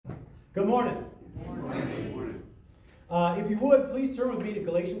Good morning. Good morning. If you would, please turn with me to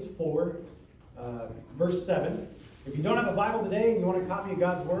Galatians 4, verse 7. If you don't have a Bible today and you want a copy of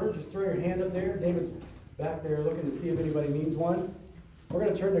God's Word, just throw your hand up there. David's back there looking to see if anybody needs one. We're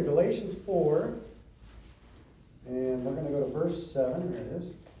going to turn to Galatians 4, and we're going to go to verse 7. There it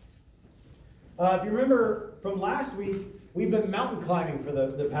is. If you remember from last week, we've been mountain climbing for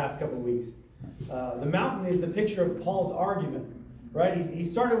the past couple of weeks. The mountain is the picture of Paul's argument. Right? He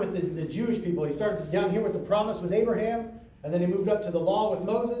started with the Jewish people. He started down here with the promise with Abraham, and then he moved up to the law with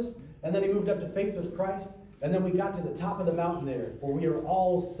Moses, and then he moved up to faith with Christ, and then we got to the top of the mountain there, where we are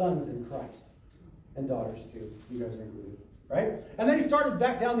all sons in Christ. And daughters too. You guys are included. Right? And then he started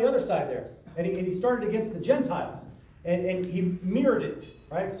back down the other side there, and he started against the Gentiles, and he mirrored it.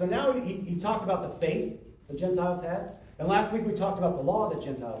 Right? So now he talked about the faith the Gentiles had, and last week we talked about the law that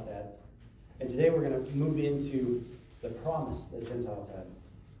Gentiles had, and today we're going to move into the promise that Gentiles had.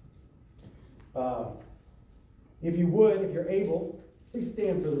 If you would, if you're able, please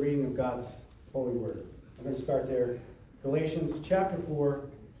stand for the reading of God's holy word. I'm going to start there. Galatians chapter 4,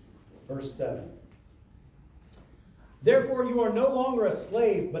 verse 7. Therefore you are no longer a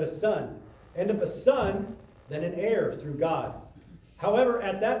slave, but a son. And if a son, then an heir through God. However,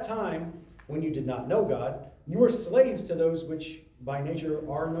 at that time, when you did not know God, you were slaves to those which by nature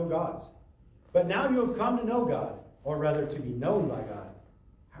are no gods. But now you have come to know God, or rather to be known by God.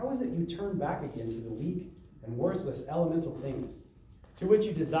 How is it you turn back again to the weak and worthless elemental things, to which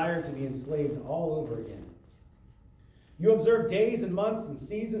you desire to be enslaved all over again? You observe days and months and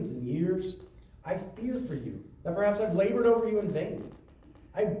seasons and years. I fear for you, that perhaps I've labored over you in vain.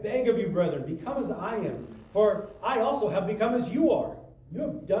 I beg of you, brethren, become as I am, for I also have become as you are. You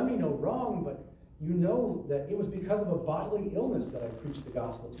have done me no wrong, but you know that it was because of a bodily illness that I preached the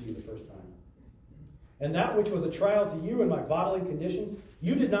gospel to you the first time. And that which was a trial to you in my bodily condition,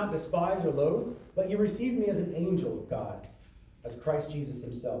 you did not despise or loathe, but you received me as an angel of God, as Christ Jesus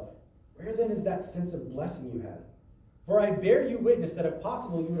himself. Where then is that sense of blessing you had? For I bear you witness that if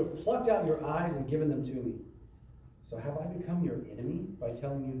possible you would have plucked out your eyes and given them to me. So have I become your enemy by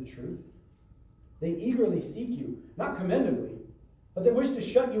telling you the truth? They eagerly seek you, not commendably, but they wish to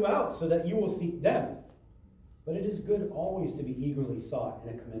shut you out so that you will seek them. But it is good always to be eagerly sought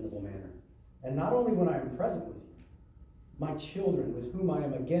in a commendable manner. And not only when I am present with you, my children, with whom I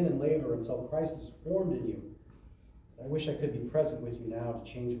am again in labor until Christ is formed in you. I wish I could be present with you now to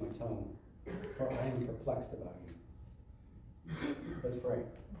change my tone, for I am perplexed about you. Let's pray.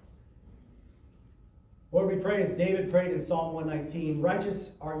 Lord, we pray as David prayed in Psalm 119,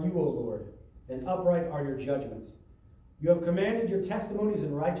 righteous are you, O Lord, and upright are your judgments. You have commanded your testimonies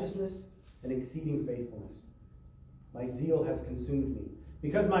in righteousness and exceeding faithfulness. My zeal has consumed me,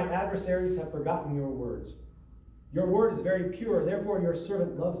 because my adversaries have forgotten your words. Your word is very pure, therefore your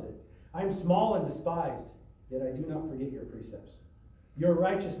servant loves it. I am small and despised, yet I do not forget your precepts. Your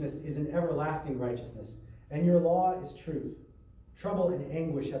righteousness is an everlasting righteousness, and your law is truth. Trouble and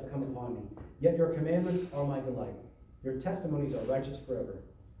anguish have come upon me, yet your commandments are my delight. Your testimonies are righteous forever.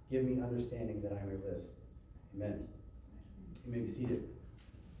 Give me understanding that I may live. Amen. You may be seated.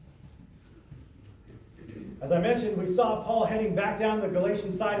 As I mentioned, we saw Paul heading back down the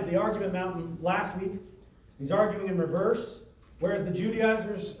Galatian side of the argument mountain last week. He's arguing in reverse, whereas the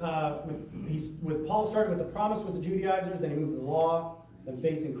Judaizers, Paul started with the promise with the Judaizers, then he moved to the law, then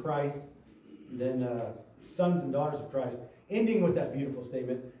faith in Christ, and then sons and daughters of Christ, ending with that beautiful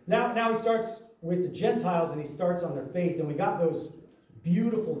statement. Now he starts with the Gentiles, and he starts on their faith, and we got those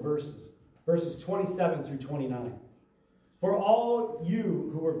beautiful verses 27 through 29. For all you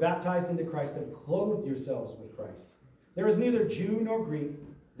who were baptized into Christ have clothed yourselves with Christ. There is neither Jew nor Greek.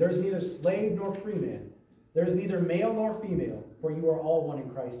 There is neither slave nor free man. There is neither male nor female, for you are all one in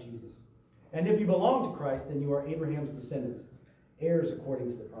Christ Jesus. And if you belong to Christ, then you are Abraham's descendants, heirs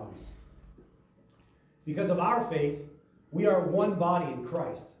according to the promise. Because of our faith, we are one body in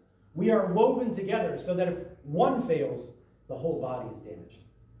Christ. We are woven together so that if one fails, the whole body is damaged.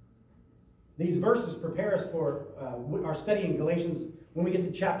 These verses prepare us for our study in Galatians when we get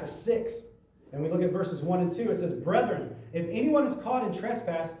to chapter 6. And we look at verses 1 and 2. It says, Brethren, if anyone is caught in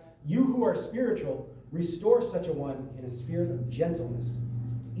trespass, you who are spiritual, restore such a one in a spirit of gentleness,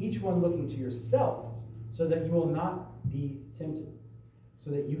 each one looking to yourself, so that you will not be tempted.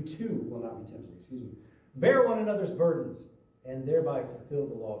 So that you too will not be tempted. Bear one another's burdens, and thereby fulfill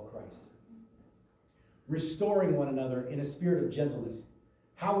the law of Christ. Restoring one another in a spirit of gentleness.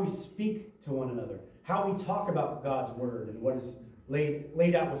 How we speak to one another, how we talk about God's word and what is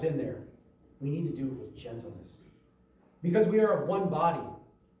laid out within there. We need to do it with gentleness. Because we are of one body,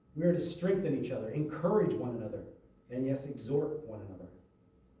 we are to strengthen each other, encourage one another, and yes, exhort one another.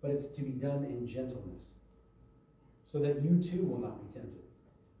 but it's to be done in gentleness, so that you too will not be tempted.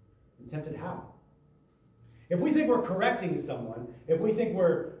 And tempted how? If we think we're correcting someone, if we think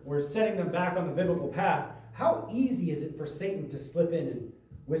we're setting them back on the biblical path, how easy is it for Satan to slip in and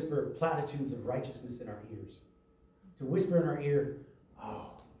whisper platitudes of righteousness in our ears? To whisper in our ear,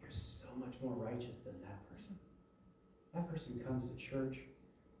 oh, you're so much more righteous than that person. That person comes to church,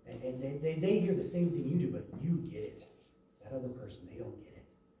 and they hear the same thing you do, but you get it. That other person, they don't get it.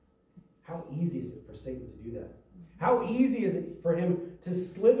 How easy is it for Satan to do that? How easy is it for him to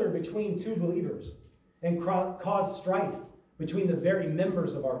slither between two believers and cause strife between the very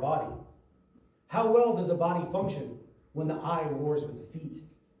members of our body? How well does a body function when the eye wars with the feet,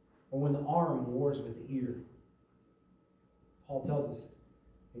 or when the arm wars with the ear? Paul tells us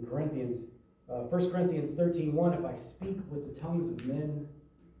in Corinthians, 1 Corinthians 13:1, if I speak with the tongues of men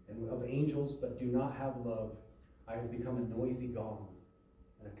and of angels, but do not have love, I have become a noisy gong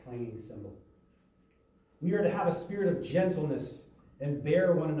and a clanging cymbal. We are to have a spirit of gentleness and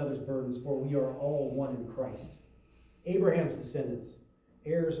bear one another's burdens, for we are all one in Christ. Abraham's descendants,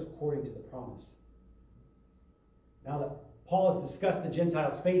 heirs according to the promise. Now that Paul has discussed the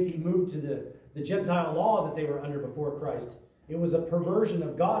Gentiles' faith, he moved to the Gentile law that they were under before Christ. It was a perversion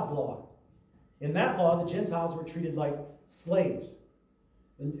of God's law. In that law, the Gentiles were treated like slaves.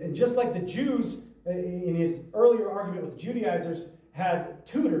 And just like the Jews, in his earlier argument with the Judaizers, had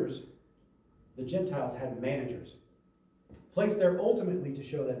tutors, the Gentiles had managers, placed there ultimately to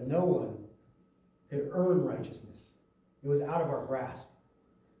show that no one could earn righteousness. It was out of our grasp.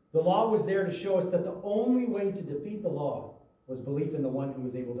 The law was there to show us that the only way to defeat the law was belief in the one who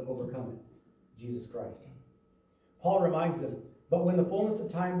was able to overcome it, Jesus Christ. Paul reminds them, but when the fullness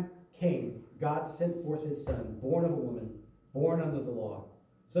of time came, God sent forth his Son, born of a woman, born under the law,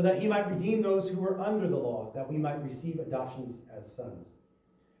 so that he might redeem those who were under the law, that we might receive adoptions as sons.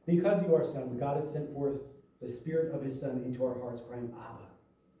 Because you are sons, God has sent forth the Spirit of his Son into our hearts, crying, Abba,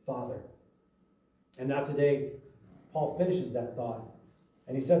 Father. And now today, Paul finishes that thought.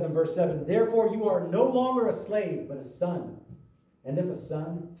 And he says in verse 7, therefore you are no longer a slave, but a son. And if a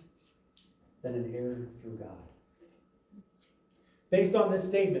son, then an heir through God. Based on this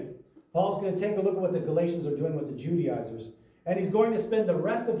statement, Paul's going to take a look at what the Galatians are doing with the Judaizers. And he's going to spend the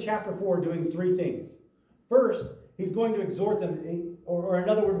rest of chapter 4 doing three things. First, he's going to exhort them, or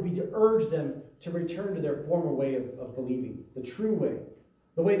another word would be to urge them to return to their former way of believing, the true way,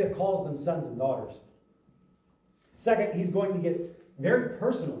 the way that calls them sons and daughters. Second, he's going to get very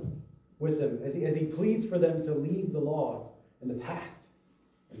personal with them as he pleads for them to leave the law in the past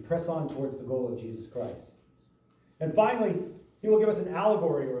and press on towards the goal of Jesus Christ. And finally, he will give us an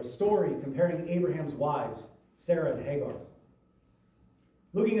allegory or a story comparing Abraham's wives, Sarah and Hagar.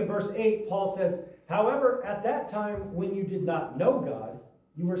 Looking at verse 8, Paul says, however, at that time when you did not know God,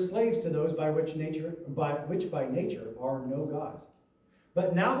 you were slaves to those which by nature are no gods.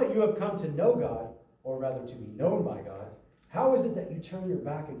 But now that you have come to know God, or rather to be known by God, how is it that you turn your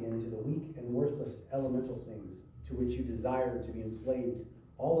back again to the weak and worthless elemental things to which you desire to be enslaved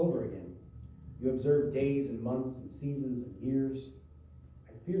all over again? You observe days and months and seasons and years.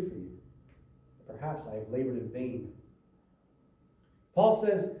 I fear for you. Perhaps I have labored in vain. Paul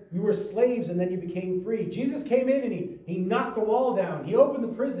says you were slaves and then you became free. Jesus came in and he knocked the wall down. He opened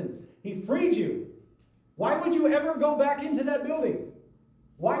the prison. He freed you. Why would you ever go back into that building?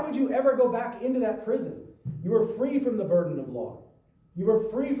 Why would you ever go back into that prison? You were free from the burden of law. You were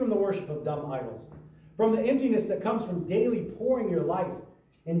free from the worship of dumb idols, from the emptiness that comes from daily pouring your life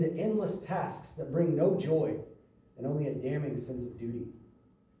into endless tasks that bring no joy and only a damning sense of duty.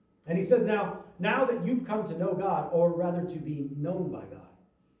 And he says now that you've come to know God, or rather to be known by God.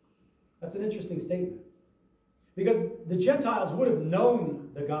 That's an interesting statement. Because the Gentiles would have known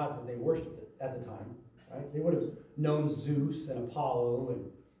the gods that they worshipped at the time. Right? They would have known Zeus and Apollo and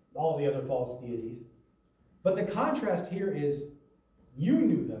all the other false deities. But the contrast here is you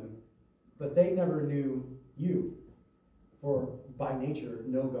knew them, but they never knew you. For by nature,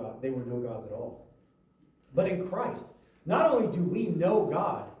 no God, they were no gods at all. But in Christ, not only do we know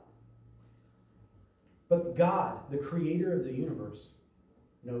God, but God, the creator of the universe,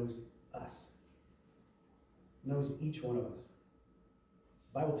 knows us. Knows each one of us.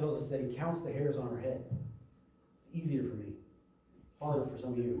 The Bible tells us that he counts the hairs on our head. It's easier for me. It's harder for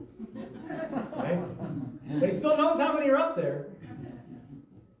some of you. Right? But he still knows how many are up there.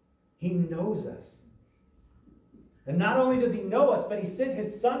 He knows us. And not only does he know us, but he sent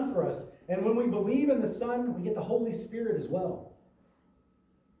his Son for us. And when we believe in the Son, we get the Holy Spirit as well.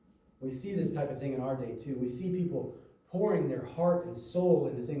 We see this type of thing in our day too. We see people pouring their heart and soul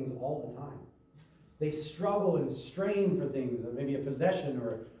into things all the time. They struggle and strain for things, maybe a possession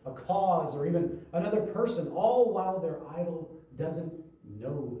a cause, or even another person, all while their idol doesn't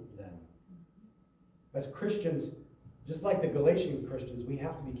know them. As Christians, just like the Galatian Christians, we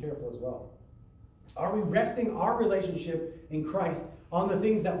have to be careful as well. Are we resting our relationship in Christ on the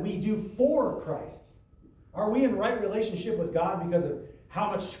things that we do for Christ? Are we in right relationship with God because of how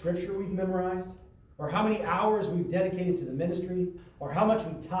much scripture we've memorized, or how many hours we've dedicated to the ministry, or how much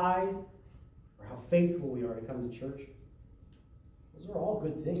we tithe, or how faithful we are to come to church? Those are all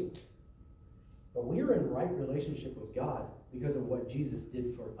good things. But we are in right relationship with God because of what Jesus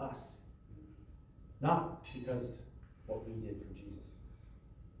did for us, not because of what we did for Jesus.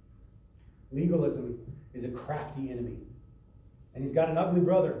 Legalism is a crafty enemy, and he's got an ugly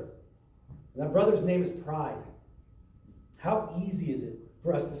brother. And that brother's name is pride. How easy is it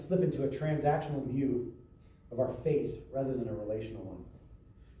for us to slip into a transactional view of our faith rather than a relational one?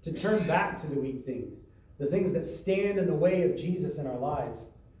 To turn back to the weak things, the things that stand in the way of Jesus in our lives,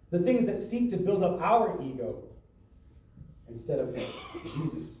 the things that seek to build up our ego instead of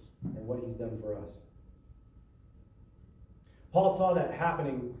Jesus and what he's done for us. Paul saw that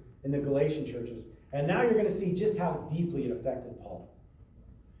happening in the Galatian churches, and now you're going to see just how deeply it affected Paul.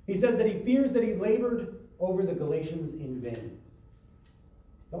 He says that he fears that he labored over the Galatians in vain.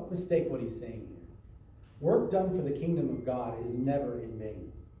 Don't mistake what he's saying here. Work done for the kingdom of God is never in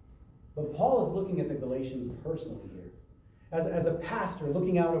vain. But Paul is looking at the Galatians personally here. As a pastor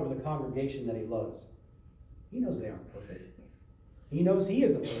looking out over the congregation that he loves. He knows they aren't perfect. He knows he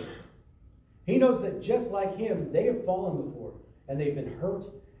isn't perfect. He knows that just like him, they have fallen before. And they've been hurt.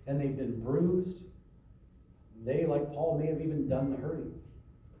 And they've been bruised. They, like Paul, may have even done the hurting.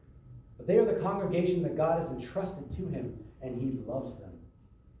 But they are the congregation that God has entrusted to him. And he loves them.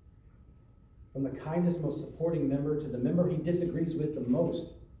 From the kindest, most supporting member to the member he disagrees with the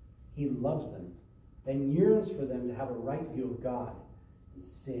most, he loves them and yearns for them to have a right view of God and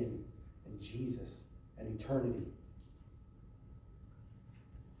sin and Jesus and eternity.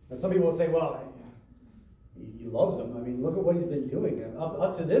 Now, some people will say, well, he loves them. I mean, look at what he's been doing.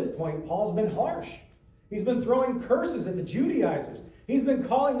 Up to this point, Paul's been harsh. He's been throwing curses at the Judaizers. He's been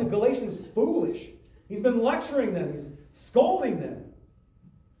calling the Galatians foolish. He's been lecturing them. He's scolding them.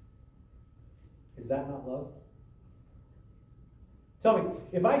 Is that not love? Tell me,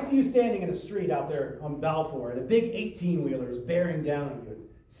 if I see you standing in a street out there on Balfour and a big 18-wheeler is bearing down on you at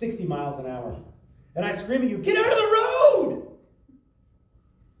 60 miles an hour, and I scream at you, get out of the road!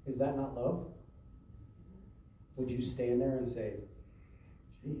 Is that not love? Would you stand there and say,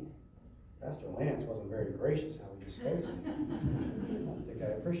 gee, Pastor Lance wasn't very gracious how he disposed of me. I don't think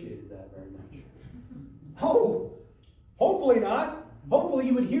I appreciated that very much. Oh, hopefully not. Hopefully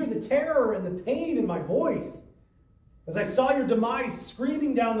you would hear the terror and the pain in my voice as I saw your demise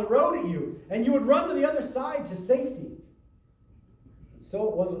screaming down the road at you, and you would run to the other side to safety. And so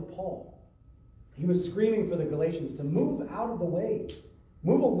it was with Paul. He was screaming for the Galatians to move out of the way,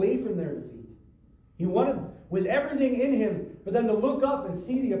 move away from their defeat. He wanted, with everything in him, for them to look up and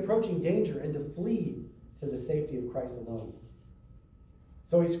see the approaching danger and to flee to the safety of Christ alone.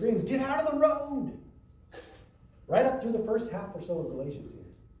 So he screams, get out of the road! Right up through the first half or so of Galatians here.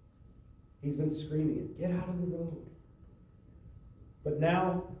 He's been screaming it, get out of the road. But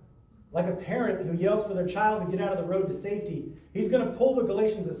now, like a parent who yells for their child to get out of the road to safety, he's going to pull the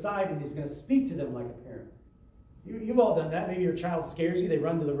Galatians aside and he's going to speak to them like a parent. You've all done that. Maybe your child scares you, they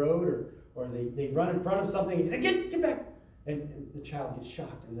run to the road, or they run in front of something and you say, get back! And the child gets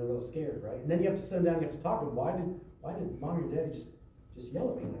shocked and they're a little scared, right? And then you have to sit them down and you have to talk to them. Why did mom or daddy just yell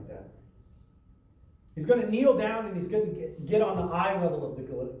at me like that? He's going to kneel down and he's going to get on the eye level of the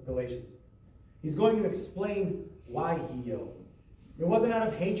Galatians. He's going to explain why he yelled. It wasn't out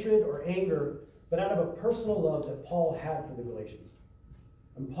of hatred or anger, but out of a personal love that Paul had for the Galatians.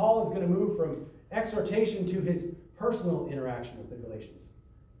 And Paul is going to move from exhortation to his personal interaction with the Galatians.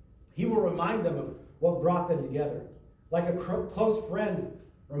 He will remind them of what brought them together, like a close friend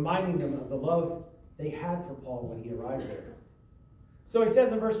reminding them of the love they had for Paul when he arrived there. So he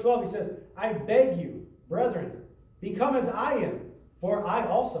says in verse 12, he says, I beg you, brethren, become as I am, for I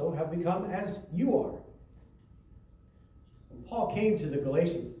also have become as you are. When Paul came to the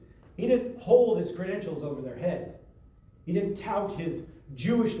Galatians, he didn't hold his credentials over their head. He didn't tout his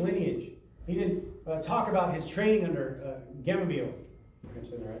Jewish lineage. He didn't talk about his training under Gamaliel. I'm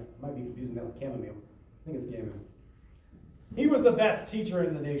saying that right? I might be confusing that with chamomile. I think it's Gamaliel. He was the best teacher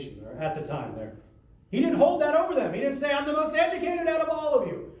in the nation at the time there. He didn't hold that over them. He didn't say, I'm the most educated out of all of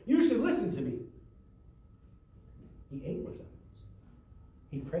you. You should listen to me. He ate with them.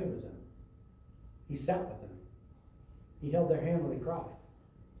 He prayed with them. He sat with them. He held their hand when they cried.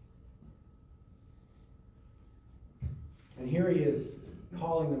 And here he is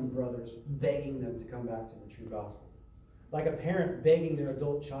calling them brothers, begging them to come back to the true gospel. Like a parent begging their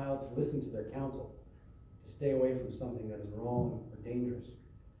adult child to listen to their counsel, to stay away from something that is wrong or dangerous.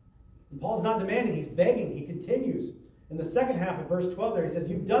 And Paul's not demanding, he's begging. He continues. In the second half of verse 12 there, he says,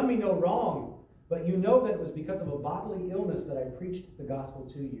 "You've done me no wrong, but you know that it was because of a bodily illness that I preached the gospel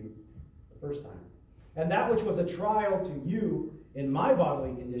to you the first time. And that which was a trial to you in my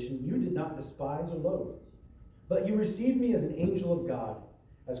bodily condition, you did not despise or loathe. But you received me as an angel of God,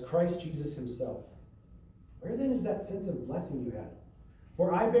 as Christ Jesus himself. Where then is that sense of blessing you had?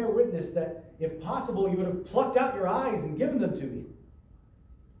 For I bear witness that, if possible, you would have plucked out your eyes and given them to me."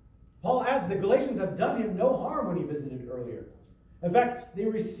 Paul adds the Galatians have done him no harm when he visited earlier. In fact, they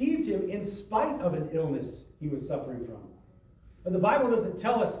received him in spite of an illness he was suffering from. And the Bible doesn't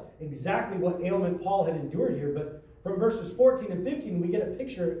tell us exactly what ailment Paul had endured here, but from verses 14 and 15, we get a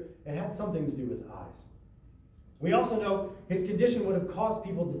picture it had something to do with eyes. We also know his condition would have caused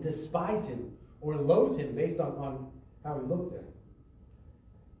people to despise him or loathe him based on how he looked there.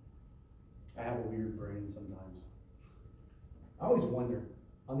 I have a weird brain sometimes. I always wonder,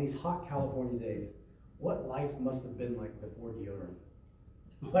 on these hot California days, what life must have been like before deodorant.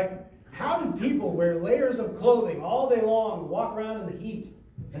 Like, how did people wear layers of clothing all day long, walk around in the heat,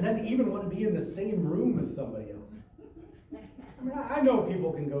 and then even want to be in the same room as somebody else? I mean, I know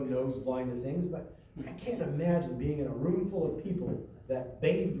people can go nose blind to things, but I can't imagine being in a room full of people that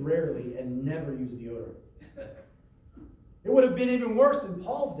bathed rarely and never used deodorant. It would have been even worse in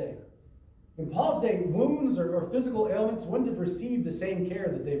Paul's day. In Paul's day, wounds or physical ailments wouldn't have received the same care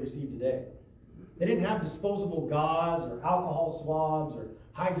that they receive today. They didn't have disposable gauze or alcohol swabs or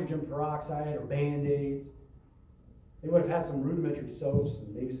hydrogen peroxide or Band-Aids. They would have had some rudimentary soaps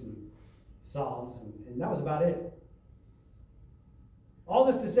and maybe some salves, and that was about it. All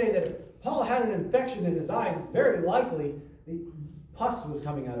this to say that if Paul had an infection in his eyes, it's very likely the pus was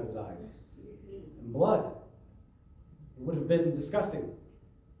coming out of his eyes and blood. It would have been disgusting,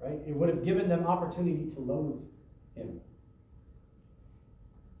 right? It would have given them opportunity to loathe him.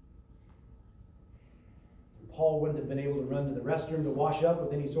 Paul wouldn't have been able to run to the restroom to wash up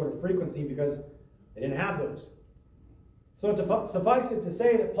with any sort of frequency because they didn't have those. So to suffice it to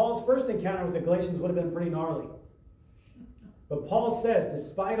say that Paul's first encounter with the Galatians would have been pretty gnarly. But Paul says,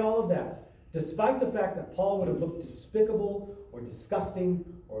 despite all of that, despite the fact that Paul would have looked despicable or disgusting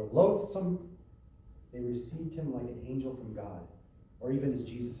or loathsome, they received him like an angel from God, or even as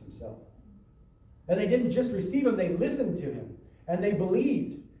Jesus himself. And they didn't just receive him, they listened to him, and they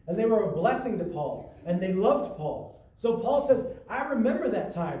believed, and they were a blessing to Paul, and they loved Paul. So Paul says, I remember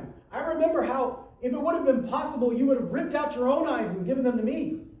that time. I remember how, if it would have been possible, you would have ripped out your own eyes and given them to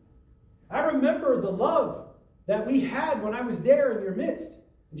me. I remember the love that we had when I was there in your midst,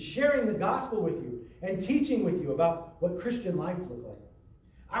 and sharing the gospel with you, and teaching with you about what Christian life looked like.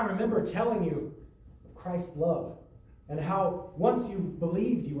 I remember telling you of Christ's love, and how once you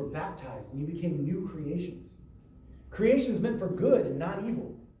believed, you were baptized, and you became new creations. Creations meant for good and not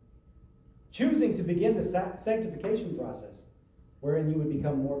evil. Choosing to begin the sanctification process, wherein you would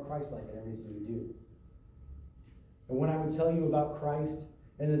become more Christ-like in everything you do. And when I would tell you about Christ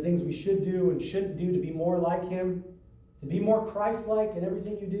and the things we should do and shouldn't do to be more like him, to be more Christ-like in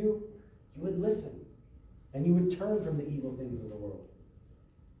everything you do, you would listen. And you would turn from the evil things of the world.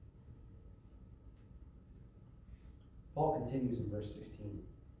 Paul continues in verse 16.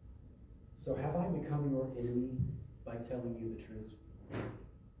 So have I become your enemy by telling you the truth?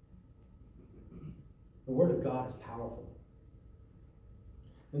 The Word of God is powerful.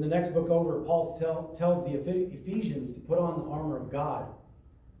 In the next book over, Paul tells the Ephesians to put on the armor of God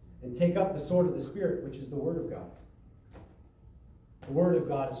and take up the sword of the Spirit, which is the Word of God. The Word of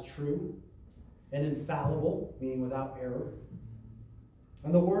God is true and infallible, meaning without error.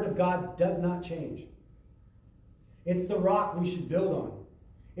 And the Word of God does not change. It's the rock we should build on.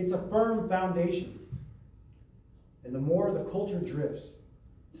 It's a firm foundation. And the more the culture drifts,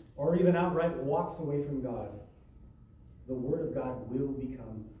 or even outright walks away from God, the Word of God will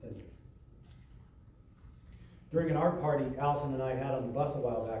become offensive. During an art party Allison and I had on the bus a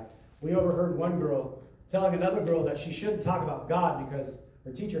while back, we overheard one girl telling another girl that she shouldn't talk about God because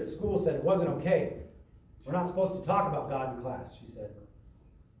her teacher at school said it wasn't okay. We're not supposed to talk about God in class, she said.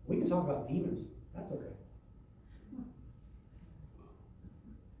 We can talk about demons. That's okay.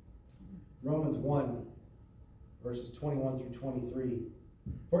 Romans 1, verses 21 through 23.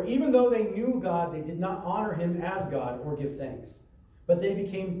 For even though they knew God, they did not honor him as God or give thanks. But they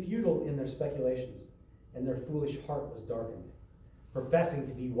became futile in their speculations, and their foolish heart was darkened. Professing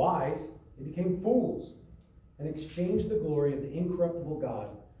to be wise, they became fools, and exchanged the glory of the incorruptible God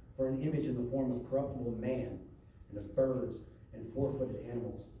for an image in the form of corruptible man, and of birds, and four-footed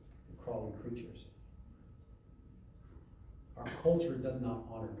animals and crawling creatures. Our culture does not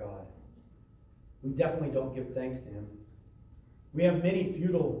honor God. We definitely don't give thanks to him. We have many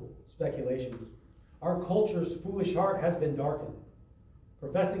futile speculations. Our culture's foolish heart has been darkened.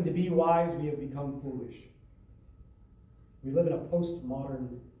 Professing to be wise, we have become foolish. We live in a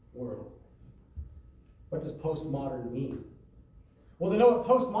postmodern world. What does postmodern mean? Well, to know what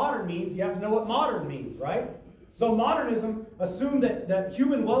postmodern means, you have to know what modern means, right? So modernism assumed that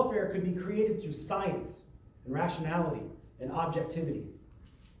human welfare could be created through science and rationality and objectivity.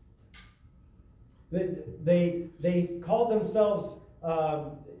 They called themselves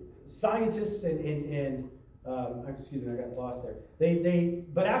scientists and excuse me, I got lost there.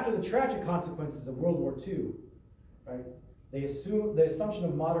 But after the tragic consequences of World War II, right? The assumption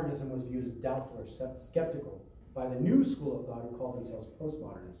of modernism was viewed as doubtful or skeptical by the new school of thought who called themselves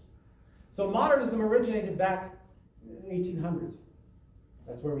postmodernists. So modernism originated back in the 1800s.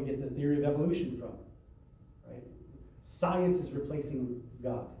 That's where we get the theory of evolution from. Right? Science is replacing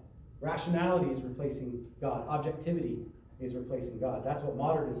God. Rationality is replacing God. Objectivity is replacing God. That's what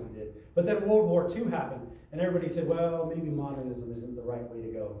modernism did. But then World War II happened, and everybody said, well, maybe modernism isn't the right way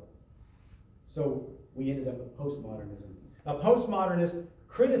to go. So we ended up with postmodernism. A postmodernist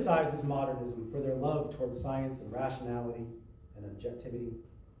criticizes modernism for their love towards science and rationality and objectivity.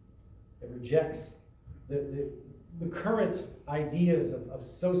 It rejects the current ideas of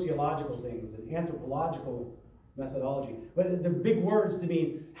sociological things and anthropological methodology. But they're big words to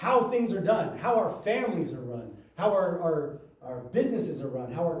mean how things are done, how our families are run, how our businesses are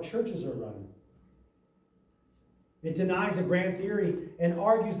run, how our churches are run. It denies a grand theory and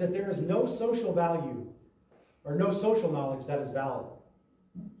argues that there is no social value or no social knowledge that is valid.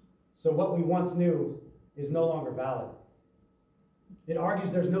 So what we once knew is no longer valid. It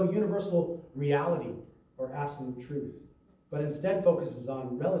argues there's no universal reality or absolute truth, but instead focuses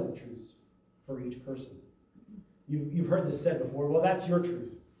on relative truths for each person. You've heard this said before, well, that's your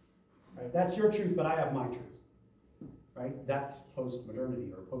truth. Right? That's your truth, but I have my truth. Right? That's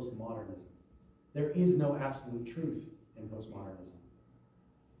postmodernity or postmodernism. There is no absolute truth in postmodernism.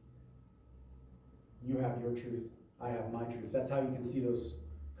 You have your truth, I have my truth. That's how you can see those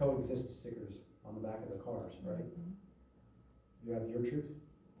coexist stickers on the back of the cars, right? You have your truth,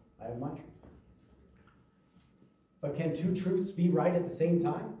 I have my truth. But can two truths be right at the same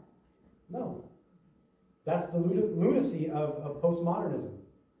time? No. That's the lunacy of postmodernism.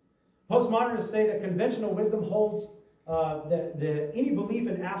 Postmodernists say that conventional wisdom holds that any belief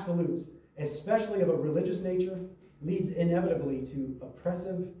in absolutes, especially of a religious nature, leads inevitably to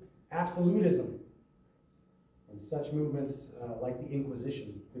oppressive absolutism. And such movements like the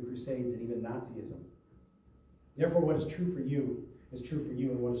Inquisition, the Crusades, and even Nazism. Therefore, what is true for you is true for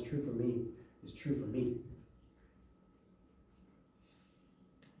you, and what is true for me is true for me.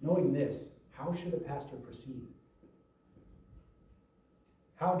 Knowing this, how should a pastor proceed?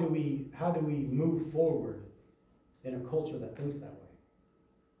 How do we move forward in a culture that thinks that way?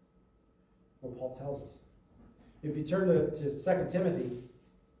 Well, Paul tells us. If you turn to 2 Timothy,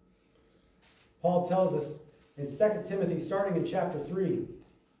 Paul tells us in 2 Timothy, starting in chapter 3.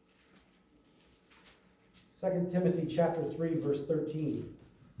 2 Timothy chapter 3, verse 13.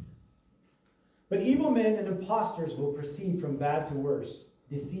 But evil men and impostors will proceed from bad to worse,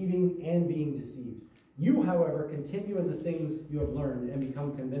 deceiving and being deceived. You, however, continue in the things you have learned and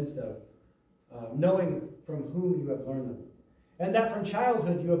become convinced of, knowing from whom you have learned them. And that from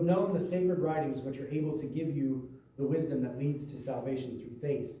childhood you have known the sacred writings which are able to give you the wisdom that leads to salvation through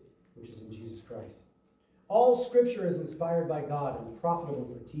faith, which is in Jesus Christ. All Scripture is inspired by God and profitable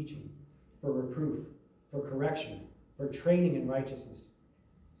for teaching, for reproof, for correction, for training in righteousness,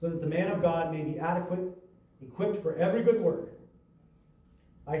 so that the man of God may be adequate, equipped for every good work.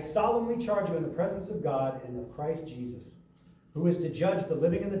 I solemnly charge you in the presence of God and of Christ Jesus, who is to judge the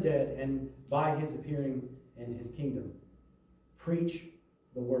living and the dead, and by his appearing in his kingdom. Preach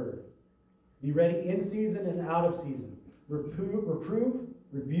the word. Be ready in season and out of season. Reprove,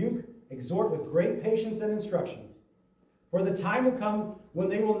 rebuke, exhort with great patience and instruction. For the time will come when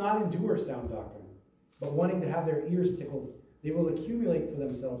they will not endure sound doctrine, but wanting to have their ears tickled, they will accumulate for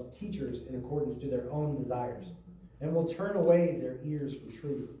themselves teachers in accordance to their own desires, and will turn away their ears from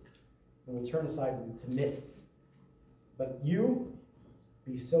truth, and will turn aside to myths. But you,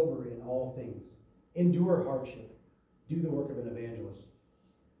 be sober in all things. Endure hardship. Do the work of an evangelist.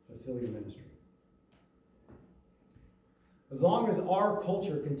 Fulfill your ministry. As long as our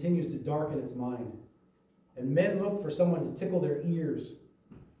culture continues to darken its mind, and men look for someone to tickle their ears,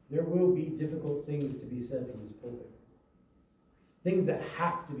 there will be difficult things to be said from this pulpit. Things that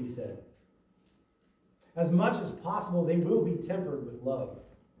have to be said. as much as possible, they will be tempered with love.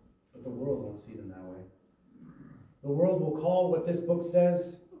 But the world won't see them that way. The world will call what this book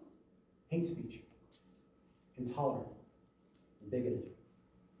says hate speech, intolerant, and bigoted.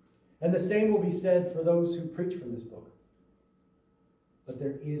 And the same will be said for those who preach from this book. But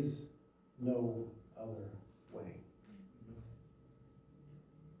there is no other way.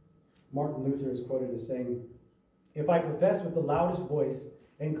 Martin Luther is quoted as saying, "If I profess with the loudest voice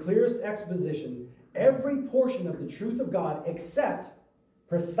and clearest exposition every portion of the truth of God except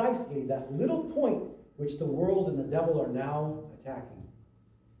precisely that little point which the world and the devil are now attacking,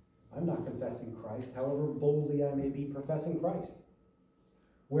 I'm not confessing Christ, however boldly I may be professing Christ.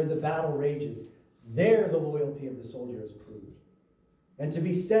 Where the battle rages, there the loyalty of the soldier is proved. And to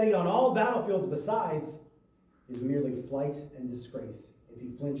be steady on all battlefields besides is merely flight and disgrace if he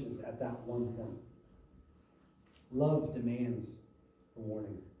flinches at that one point. Love demands a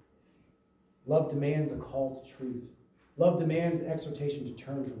warning. Love demands a call to truth. Love demands exhortation to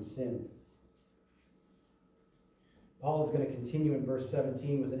turn from sin." Paul is going to continue in verse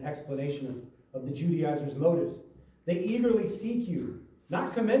 17 with an explanation of the Judaizers' motives. They eagerly seek you,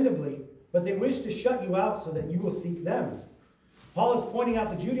 not commendably, but they wish to shut you out so that you will seek them. Paul is pointing out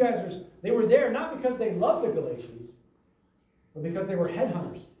the Judaizers, they were there not because they loved the Galatians, but because they were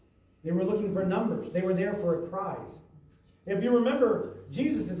headhunters. They were looking for numbers. They were there for a prize. If you remember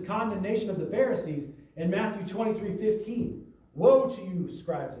Jesus' condemnation of the Pharisees in Matthew 23:15, "Woe to you,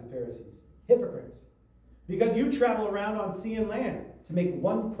 scribes and Pharisees, hypocrites, because you travel around on sea and land to make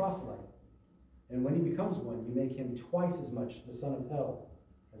one proselyte. And when he becomes one, you make him twice as much the son of hell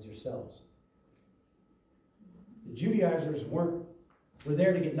as yourselves." The Judaizers were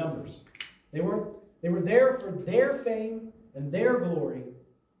there to get numbers. They were there for their fame and their glory.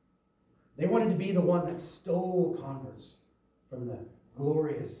 They wanted to be the one that stole converts from the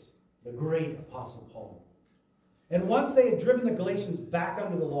glorious, the great Apostle Paul. And once they had driven the Galatians back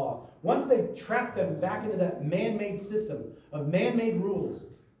under the law, once they trapped them back into that man-made system of man-made rules,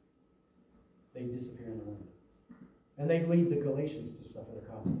 they'd disappear in the wind. And they'd leave the Galatians to suffer the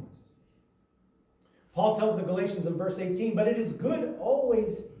consequences. Paul tells the Galatians in verse 18, "But it is good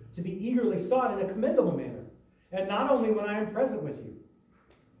always to be eagerly sought in a commendable manner, and not only when I am present with you."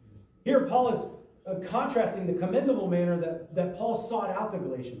 Here Paul is contrasting the commendable manner that Paul sought out the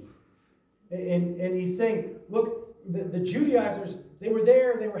Galatians. And he's saying, look, the Judaizers, they were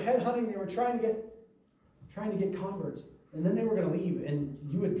there, they were headhunting, they were trying to get converts. And then they were going to leave, and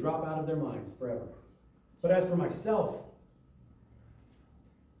you would drop out of their minds forever. But as for myself,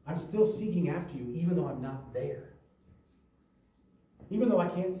 I'm still seeking after you, even though I'm not there. Even though I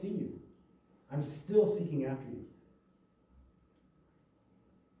can't see you, I'm still seeking after you.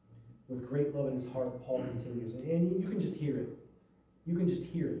 With great love in his heart, Paul continues. And you can just hear it. You can just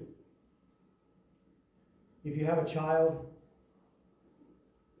hear it. If you have a child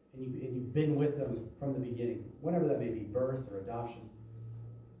and you've been with them from the beginning, whenever that may be, birth or adoption,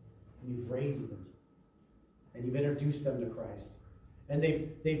 and you've raised them, and you've introduced them to Christ, and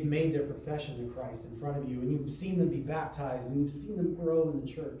they've made their profession to Christ in front of you, and you've seen them be baptized, and you've seen them grow in the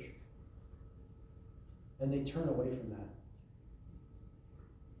church, and they turn away from that.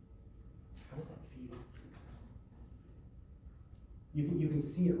 How does that feel? You can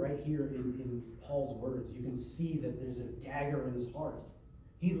see it right here in Paul's words. You can see that there's a dagger in his heart.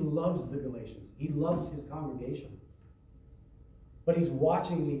 He loves the Galatians. He loves his congregation. But he's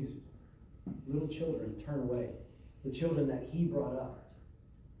watching these little children turn away, the children that he brought up.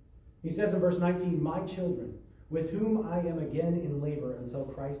 He says in verse 19, "My children, with whom I am again in labor until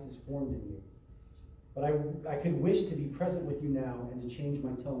Christ is formed in you. But I could wish to be present with you now and to change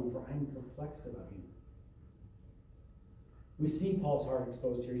my tone, for I am perplexed about you." We see Paul's heart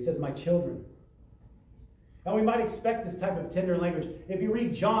exposed here. He says, "My children." And we might expect this type of tender language. If you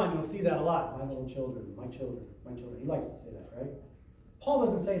read John, you'll see that a lot. "My little children, my children, my children." He likes to say that, right? Paul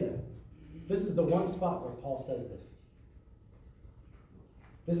doesn't say that. This is the one spot where Paul says this.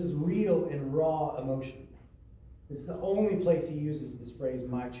 This is real and raw emotion. It's the only place he uses this phrase,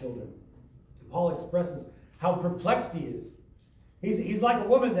 "my children." Paul expresses how perplexed he is. He's like a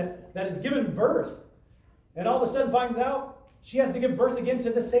woman that has given birth and all of a sudden finds out she has to give birth again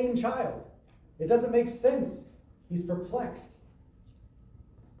to the same child. It doesn't make sense. He's perplexed.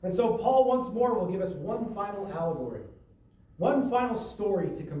 And so Paul once more will give us one final allegory, one final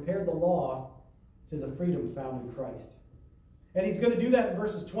story to compare the law to the freedom found in Christ. And he's going to do that in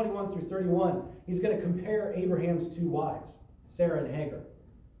verses 21 through 31. He's going to compare Abraham's two wives, Sarah and Hagar.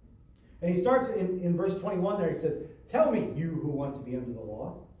 And he starts in verse 21 there. He says, "Tell me, you who want to be under the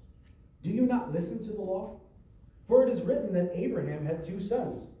law, do you not listen to the law? For it is written that Abraham had two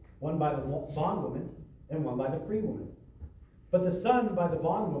sons, one by the bondwoman and one by the free woman. But the son by the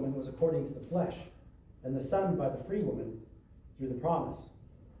bondwoman was according to the flesh, and the son by the free woman through the promise.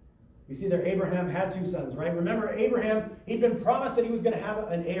 You see there, Abraham had two sons, right? Remember, Abraham, he'd been promised that he was going to have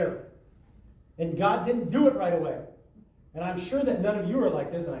an heir. And God didn't do it right away. And I'm sure that none of you are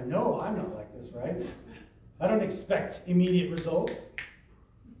like this, and I know I'm not like this, right? I don't expect immediate results.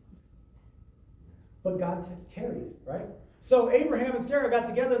 But God tarried, right? So Abraham and Sarah got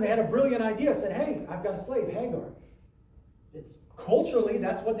together and they had a brilliant idea. Said, hey, I've got a slave, Hagar. Culturally,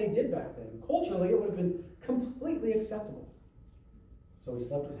 that's what they did back then. Culturally, it would have been completely acceptable. So he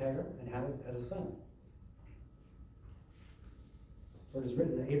slept with Hagar and had a son. For it is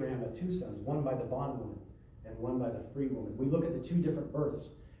written that Abraham had two sons, one by the bondwoman and one by the free woman. We look at the two different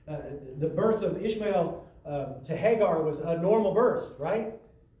births. The birth of Ishmael to Hagar was a normal birth, right?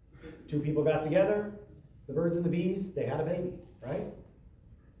 Two people got together, the birds and the bees, they had a baby, right?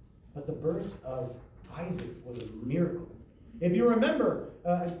 But the birth of Isaac was a miracle. If you remember,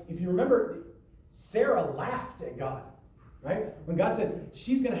 Sarah laughed at God, right? When God said,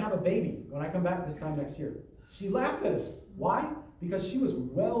 she's going to have a baby when I come back this time next year. She laughed at it. Why? Because she was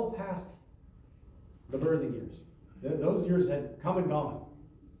well past the birthing years. Those years had come and gone.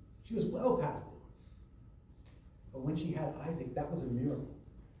 She was well past it. But when she had Isaac, that was a miracle.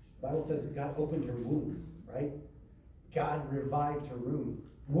 The Bible says that God opened her womb, right? God revived her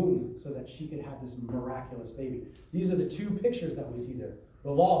womb so that she could have this miraculous baby. These are the two pictures that we see there.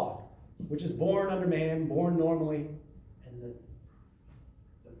 The law, which is born under man, born normally, and the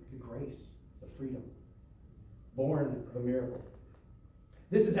grace, the freedom, born of a miracle.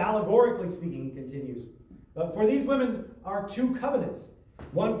 This is allegorically speaking, he continues. For these women are two covenants,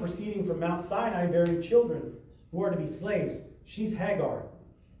 one proceeding from Mount Sinai, bearing children who are to be slaves. She's Hagar.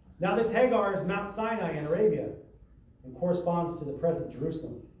 Now this Hagar is Mount Sinai in Arabia and corresponds to the present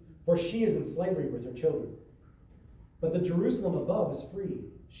Jerusalem, for she is in slavery with her children. But the Jerusalem above is free.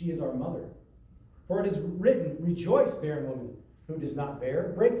 She is our mother. For it is written, rejoice, barren woman, who does not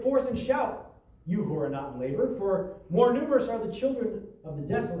bear. Break forth and shout, you who are not in labor, for more numerous are the children of the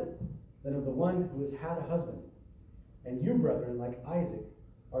desolate than of the one who has had a husband. And you, brethren, like Isaac,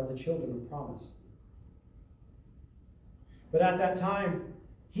 are the children of promise. But at that time,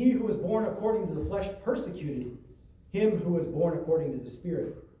 he who was born according to the flesh persecuted him who was born according to the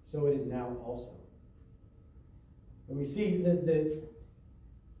Spirit. So it is now also. And we see the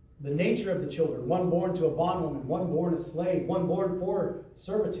nature of the children. One born to a bondwoman, one born a slave, one born for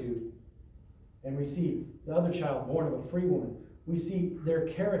servitude. And we see the other child born of a free woman. We see their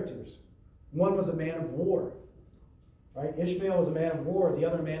characters. One was a man of war. Right? Ishmael was a man of war, the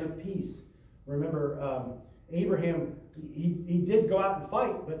other a man of peace. Remember, Abraham, he did go out and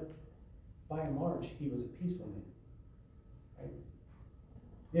fight, but by and large, he was a peaceful man.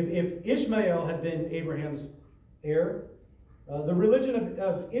 Right? If Ishmael had been Abraham's heir, the religion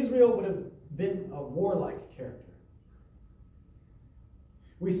of Israel would have been a warlike character.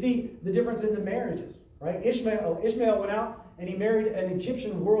 We see the difference in the marriages. Right? Ishmael went out and he married an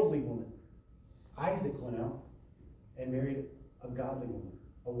Egyptian worldly woman. Isaac went out and married a godly woman,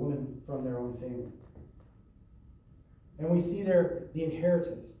 a woman from their own family. And we see there the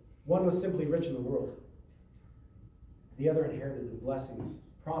inheritance. One was simply rich in the world. The other inherited the blessings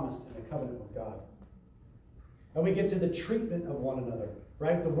promised in a covenant with God. And we get to the treatment of one another,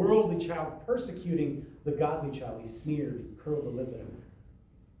 right? The worldly child persecuting the godly child. He sneered, he curled the lip at him.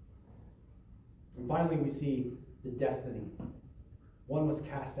 And finally we see the destiny. One was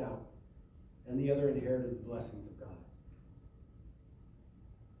cast out, and the other inherited the blessings of God.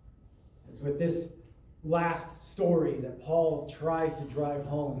 It's with this last story that Paul tries to drive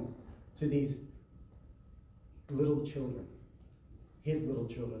home to these little children, his little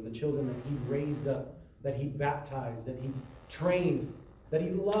children, the children that he raised up, that he baptized, that he trained, that he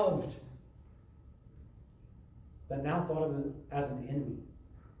loved, that now thought of him as an enemy.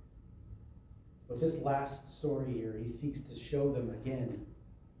 With this last story here, he seeks to show them again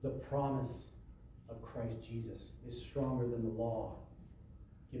the promise of Christ Jesus is stronger than the law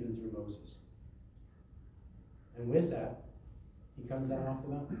given through Moses. And with that, he comes down off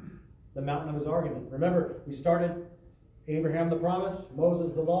the mountain of his argument. Remember, we started Abraham the promise,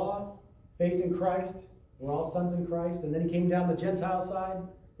 Moses the law, faith in Christ. We're all sons in Christ. And then he came down the Gentile side,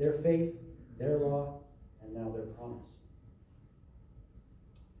 their faith, their law, and now their promise.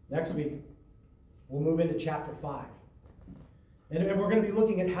 Next week, we'll move into chapter 5. And we're going to be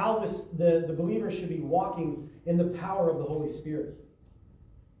looking at how the believer should be walking in the power of the Holy Spirit.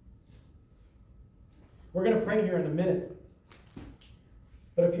 We're going to pray here in a minute.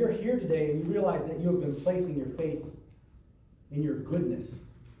 But if you're here today and you realize that you have been placing your faith in your goodness,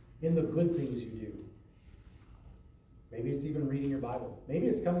 in the good things you do, Maybe it's even reading your Bible. Maybe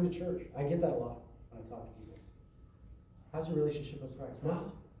it's coming to church. I get that a lot when I talk to people. How's your relationship with Christ?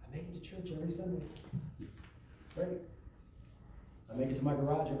 Well, I make it to church every Sunday. It's great. I make it to my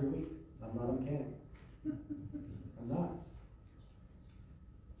garage every week. I'm not a mechanic. I'm not.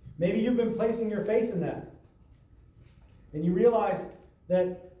 Maybe you've been placing your faith in that. And you realize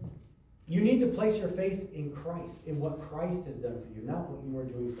that you need to place your faith in Christ, in what Christ has done for you, not what you are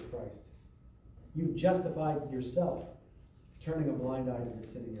doing for Christ. You've justified yourself, turning a blind eye to the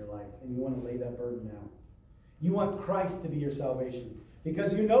sin in your life, and you want to lay that burden down. You want Christ to be your salvation,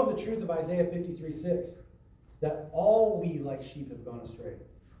 because you know the truth of Isaiah 53:6, that all we like sheep have gone astray.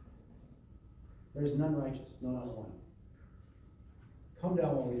 There's none righteous, no, not one. Come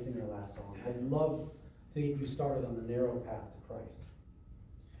down while we sing our last song. I'd love to get you started on the narrow path to Christ.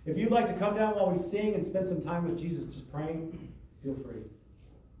 If you'd like to come down while we sing and spend some time with Jesus just praying, feel free.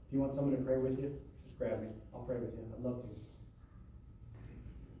 If you want someone to pray with you, just grab me. I'll pray with you. I'd love to.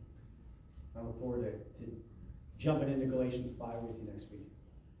 I look forward to jumping into Galatians 5 with you next week.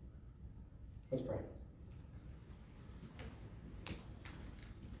 Let's pray.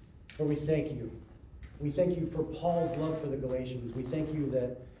 Lord, we thank you. We thank you for Paul's love for the Galatians. We thank you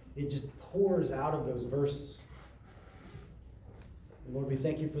that it just pours out of those verses. And Lord, we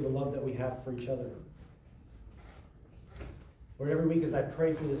thank you for the love that we have for each other. Lord, every week as I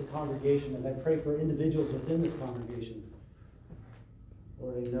pray for this congregation, as I pray for individuals within this congregation,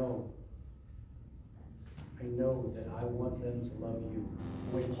 Lord, I know that I want them to love you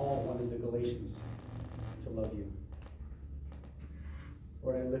the way Paul wanted the Galatians to love you.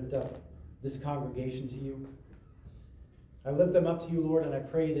 Lord, I lift up this congregation to you. I lift them up to you, Lord, and I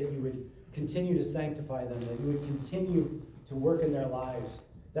pray that you would continue to sanctify them, that you would continue to work in their lives,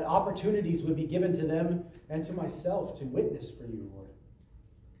 that opportunities would be given to them and to myself to witness for you, Lord.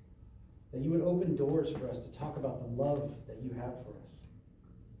 That you would open doors for us to talk about the love that you have for us.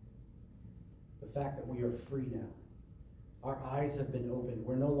 The fact that we are free now. Our eyes have been opened.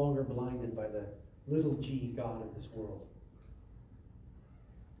 We're no longer blinded by the little g God of this world.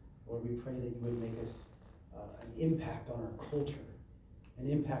 Lord, we pray that you would make us an impact on our culture, an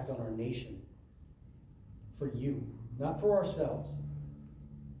impact on our nation for you, not for ourselves,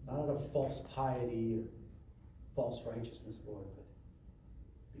 not out of false piety or false righteousness, Lord, but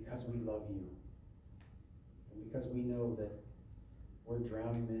because we love you and because we know that we're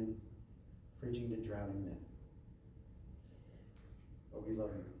drowning men preaching to drowning men. Lord, we love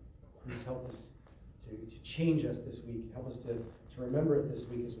you. Please help us to change us this week. Help us to remember it this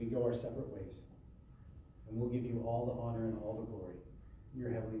week as we go our separate ways. And we'll give you all the honor and all the glory. In your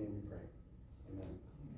heavenly name we pray. Amen.